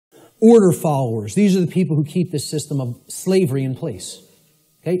order followers. These are the people who keep this system of slavery in place.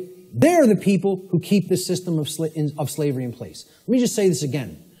 Okay? They're the people who keep this system of slavery in place. Let me just say this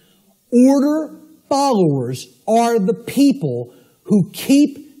again. Order followers are the people who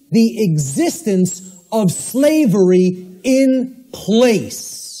keep the existence of slavery in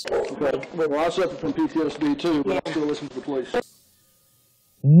place. Okay. Well, I suffer from PTSD too, but I still listen to the police.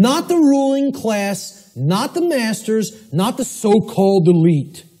 Not the ruling class, not the masters, not the so-called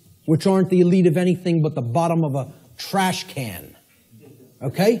elite, which aren't the elite of anything but the bottom of a trash can.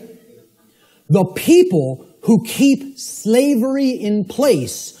 Okay? The people who keep slavery in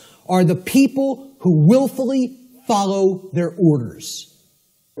place are the people who willfully follow their orders.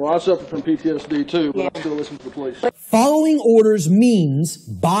 Well, I suffer from PTSD too, but I still listen to the police. Following orders means,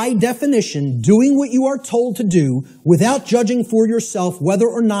 by definition, doing what you are told to do without judging for yourself whether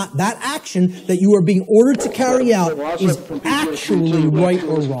or not that action that you are being ordered to carry out is actually right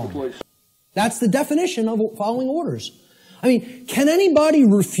or wrong. That's the definition of following orders. I mean, can anybody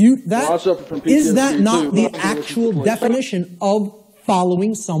refute that? Is that not the actual definition of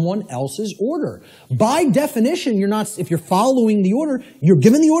following someone else's order? By definition, you're not, if you're following the order, you're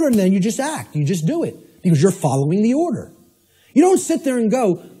given the order and then you just act. You just do it because you're following the order. You don't sit there and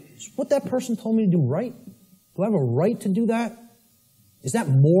go, is what that person told me to do right? Do I have a right to do that? Is that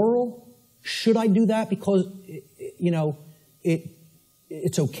moral? Should I do that because,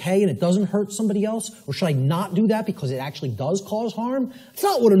 it's okay and it doesn't hurt somebody else? Or should I not do that because it actually does cause harm? It's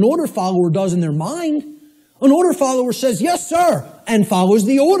not what an order follower does in their mind. An order follower says, yes, sir, and follows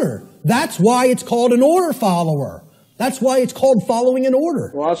the order. That's why it's called an order follower. That's why it's called following an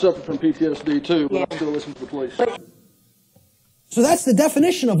order. Well, I suffer from PTSD too, but I still listen to the police. So that's the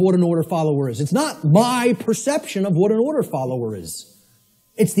definition of what an order follower is. It's not my perception of what an order follower is.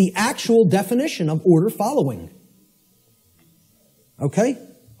 It's the actual definition of order following. Okay?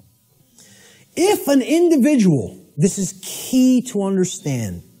 If an individual, this is key to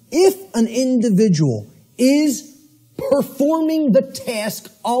understand, if an individual is performing the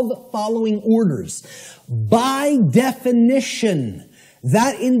task of following orders, by definition,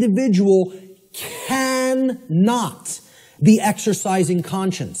 that individual cannot be exercising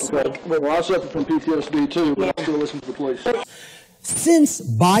conscience. Okay. Well, I suffer from PTSD too, but I still listen to the police. Since,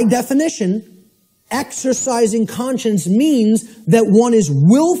 by definition, exercising conscience means that one is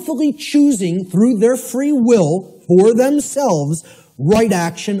willfully choosing through their free will for themselves right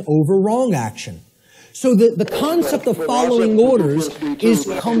action over wrong action. So the concept of following orders is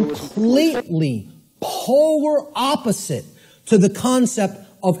completely polar opposite to the concept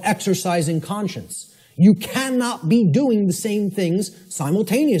of exercising conscience. You cannot be doing the same things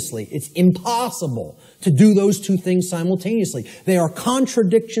simultaneously. It's impossible to do those two things simultaneously. They are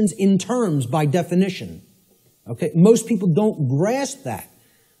contradictions in terms by definition. Okay? Most people don't grasp that.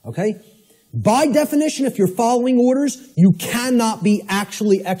 Okay? By definition, if you're following orders, you cannot be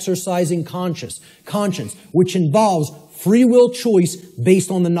actually exercising conscience, which involves free will choice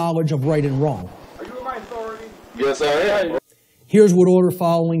based on the knowledge of right and wrong. Are you in my authority? Yes, I am. Here's what order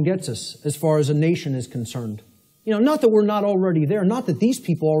following gets us as far as a nation is concerned. Not that we're not already there, not that these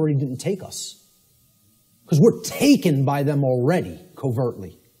people already didn't take us. Because we're taken by them already,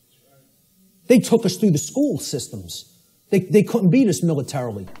 covertly. They took us through the school systems. They couldn't beat us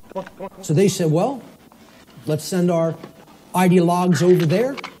militarily. So they said, well, let's send our ideologues over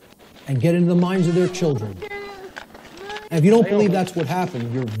there and get into the minds of their children. And if you don't believe that's what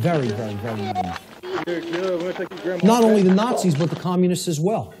happened, you're very, very, very naive. Not only the Nazis, but the communists as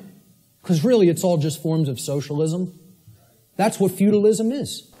well. Because really, it's all just forms of socialism. That's what feudalism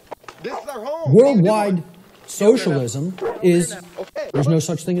is. Worldwide socialism is, there's no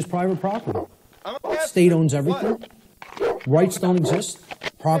such thing as private property. State owns everything. Rights don't exist.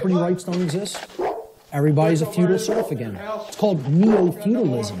 Property rights don't exist. Everybody's a feudal serf again. It's called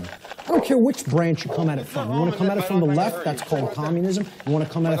neo-feudalism. I don't care which branch you come at it from. You want to come at it from the left, that's called communism. You want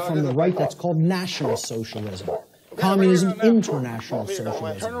to come at it from the right, that's called National Socialism. Communism, international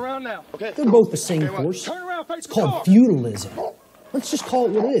socialism. They're both the same force. It's called feudalism. Let's just call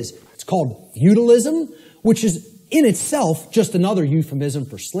it what it is. It's called feudalism, which is in itself just another euphemism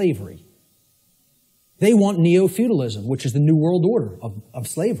for slavery. They want neo-feudalism, which is the New World Order of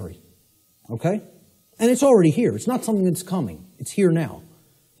slavery. Okay? And it's already here. It's not something that's coming. It's here now.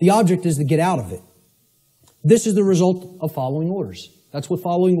 The object is to get out of it. This is the result of following orders. That's what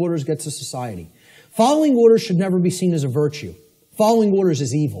following orders gets to society. Following orders should never be seen as a virtue. Following orders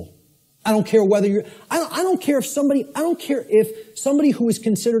is evil. I don't care whether you're, I don't care if somebody who is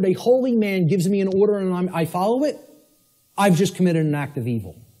considered a holy man gives me an order and I follow it, I've just committed an act of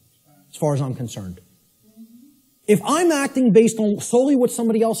evil, as far as I'm concerned. If I'm acting based on solely what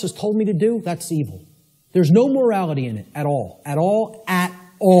somebody else has told me to do, that's evil. There's no morality in it at all. At all. At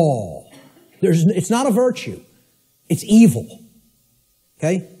all. It's not a virtue. It's evil.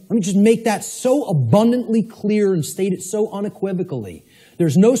 Okay? Let me just make that so abundantly clear and state it so unequivocally.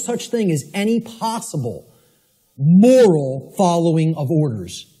 There's no such thing as any possible moral following of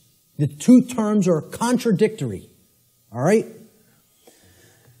orders. The two terms are contradictory. All right?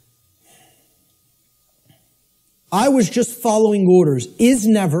 I was just following orders is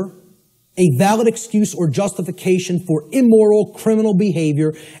never a valid excuse or justification for immoral criminal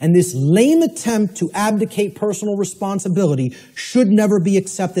behavior, and this lame attempt to abdicate personal responsibility should never be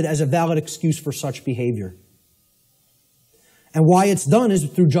accepted as a valid excuse for such behavior. And why it's done is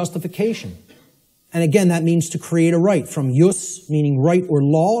through justification. And again, that means to create a right, from jus, meaning right or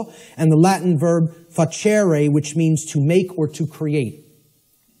law, and the Latin verb facere, which means to make or to create.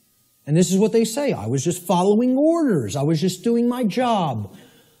 And this is what they say. I was just following orders. I was just doing my job.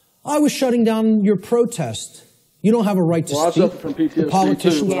 I was shutting down your protest. You don't have a right to speak. The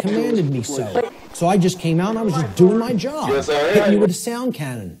politicians commanded me so. So I just came out and I was just doing my job. Hitting you with a sound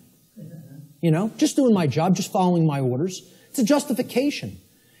cannon. You know, just doing my job, just following my orders. It's a justification.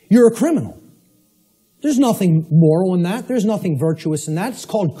 You're a criminal. There's nothing moral in that. There's nothing virtuous in that. It's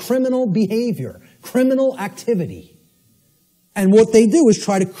called criminal behavior, criminal activity. And what they do is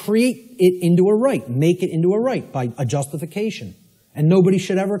try to create it into a right, make it into a right by a justification. And nobody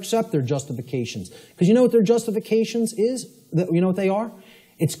should ever accept their justifications. Because you know what their justifications is? You know what they are?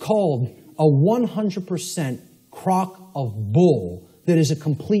 It's called a 100% crock of bull that is a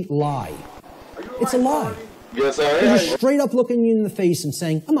complete lie. It's a lie. Yes, I am. They're just straight up looking you in the face and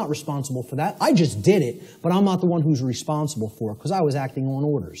saying, I'm not responsible for that. I just did it, but I'm not the one who's responsible for it because I was acting on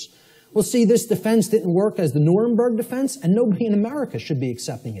orders. Well, see, this defense didn't work as the Nuremberg defense, and nobody in America should be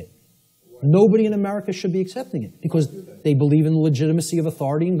accepting it. Nobody in America should be accepting it because they believe in the legitimacy of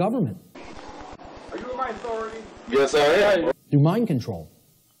authority and government. Are you my authority? Yes, I am. Through mind control.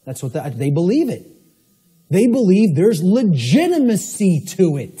 That's what they believe it. They believe there's legitimacy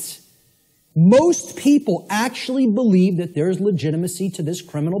to it. Most people actually believe that there's legitimacy to this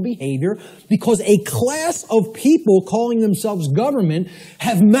criminal behavior because a class of people calling themselves government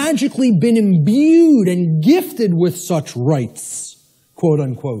have magically been imbued and gifted with such rights, quote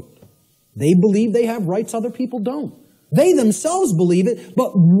unquote. They believe they have rights other people don't. They themselves believe it,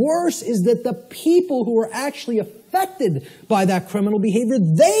 but worse is that the people who are actually affected by that criminal behavior,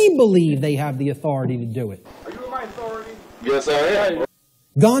 they believe they have the authority to do it. Are you my authority? Yes, I am.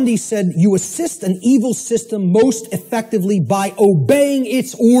 Gandhi said, you assist an evil system most effectively by obeying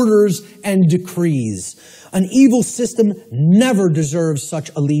its orders and decrees. An evil system never deserves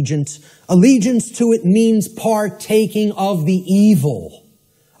such allegiance. Allegiance to it means partaking of the evil.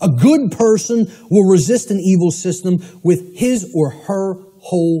 A good person will resist an evil system with his or her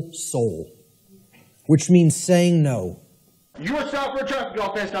whole soul, which means saying no. You are stop for a traffic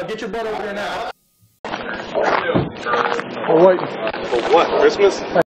offense. Now get your butt over there now. Oh, wait. For what? Christmas?